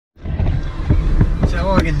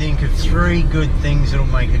I can think of 3 good things that'll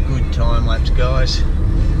make a good time lapse, guys.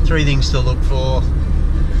 3 things to look for.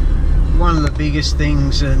 One of the biggest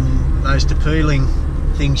things and most appealing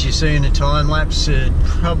things you see in a time lapse would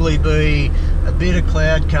probably be a bit of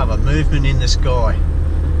cloud cover, movement in the sky.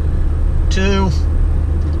 2,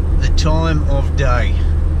 the time of day.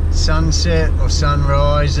 Sunset or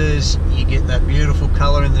sunrises, you get that beautiful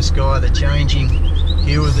colour in the sky, the changing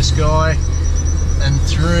hue of the sky. And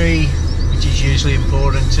 3, which is usually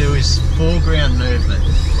important too, is foreground movement,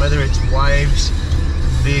 whether it's waves,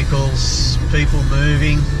 vehicles, people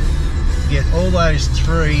moving. Get all those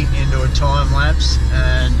 3 into a time lapse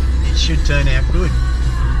and it should turn out good.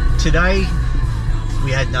 Today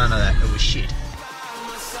we had none of that, it was shit.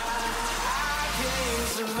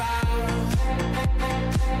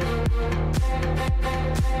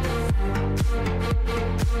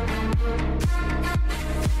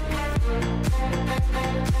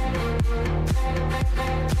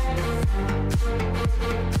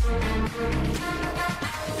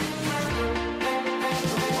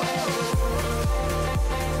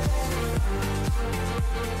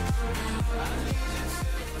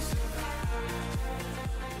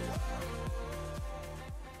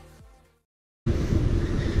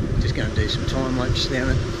 Just going to do some time lapse down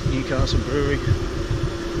at Newcastle Brewery,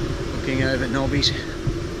 looking over at Nobby's,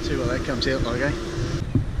 see what that comes out like, eh?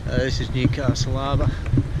 This is Newcastle Harbour.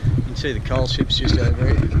 You can see the coal ships just over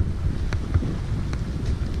here.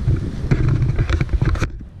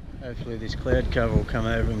 Hopefully this cloud cover will come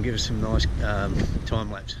over and give us some nice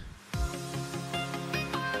time lapse.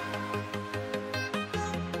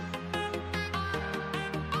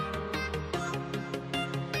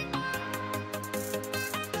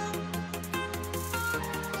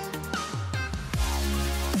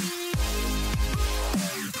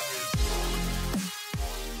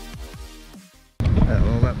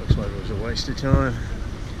 Well, that looks like it was a waste of time.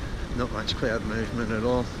 Not much cloud movement at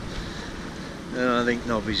all. No, I think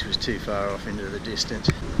Nobby's was too far off into the distance.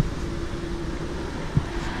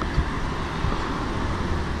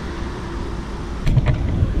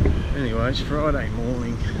 Anyways, Friday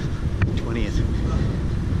morning, 20th.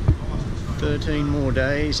 13 more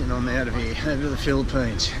days and I'm out of here, over to the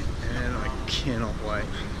Philippines. And I cannot wait.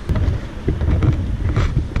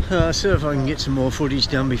 See if I can get some more footage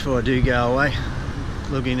done before I do go away.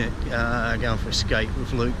 Looking at going for a skate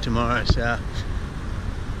with Luke tomorrow, so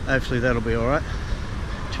hopefully that'll be alright.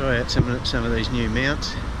 Try out some of these new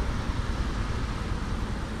mounts.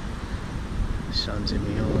 The sun's in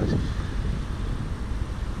my eyes.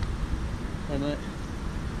 Hey mate.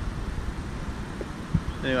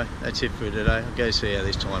 Anyway, that's it for today. I'll go see how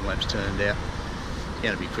this time lapse turned out. It's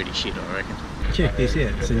going to be pretty shit, I reckon. Check this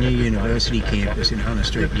out, it's a new university campus in Hunter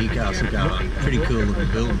Street, Newcastle going on. Pretty cool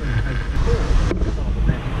looking building.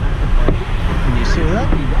 Can you see that?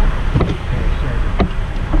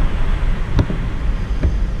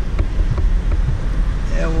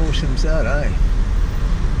 How awesome's that, eh?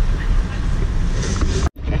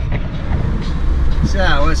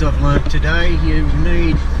 So, as I've learnt today, you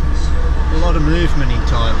need a lot of movement in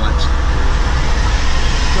time lapse.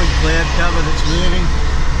 Good cloud cover that's moving,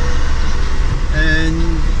 and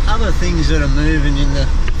other things that are moving in the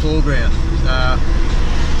foreground.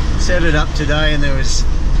 Set it up today and there was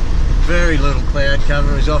very little cloud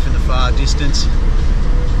cover. It was off in the far distance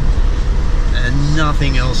and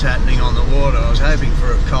nothing else happening on the water. I was hoping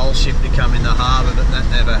for a coal ship to come in the harbour, but that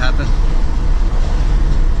never happened.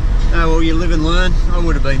 Oh well, you live and learn. I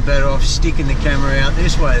would have been better off sticking the camera out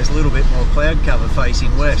this way. There's a little bit more cloud cover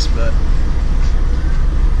facing west, but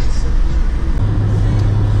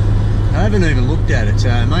I haven't even looked at it,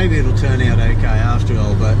 so maybe it'll turn out okay after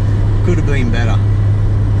all, but could have been better.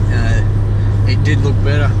 It did look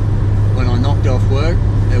better when I knocked off work.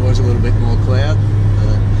 There was a little bit more cloud.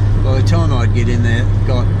 By the time I'd get in there,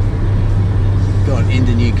 got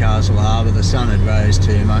into Newcastle Harbour, the sun had rose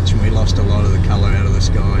too much and we lost a lot of the colour out of the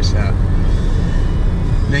sky, so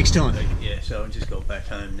next time. Yeah, so I just got back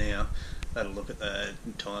home now. Had a look at the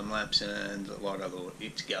time lapse and like I thought,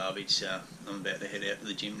 it's garbage, so I'm about to head out to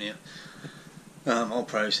the gym now. I'll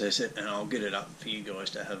process it and I'll get it up for you guys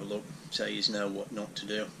to have a look so you know what not to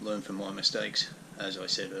do, learn from my mistakes. As I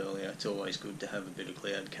said earlier, it's always good to have a bit of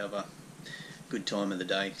cloud cover, good time of the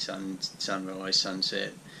day, sunrise,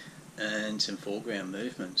 sunset, and some foreground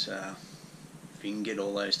movement. So if you can get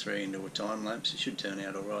all those 3 into a time lapse, it should turn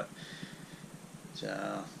out alright.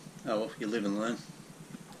 So, oh well, you live and learn.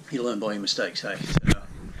 You learn by your mistakes, hey? So,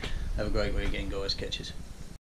 have a great weekend, guys. Catch us.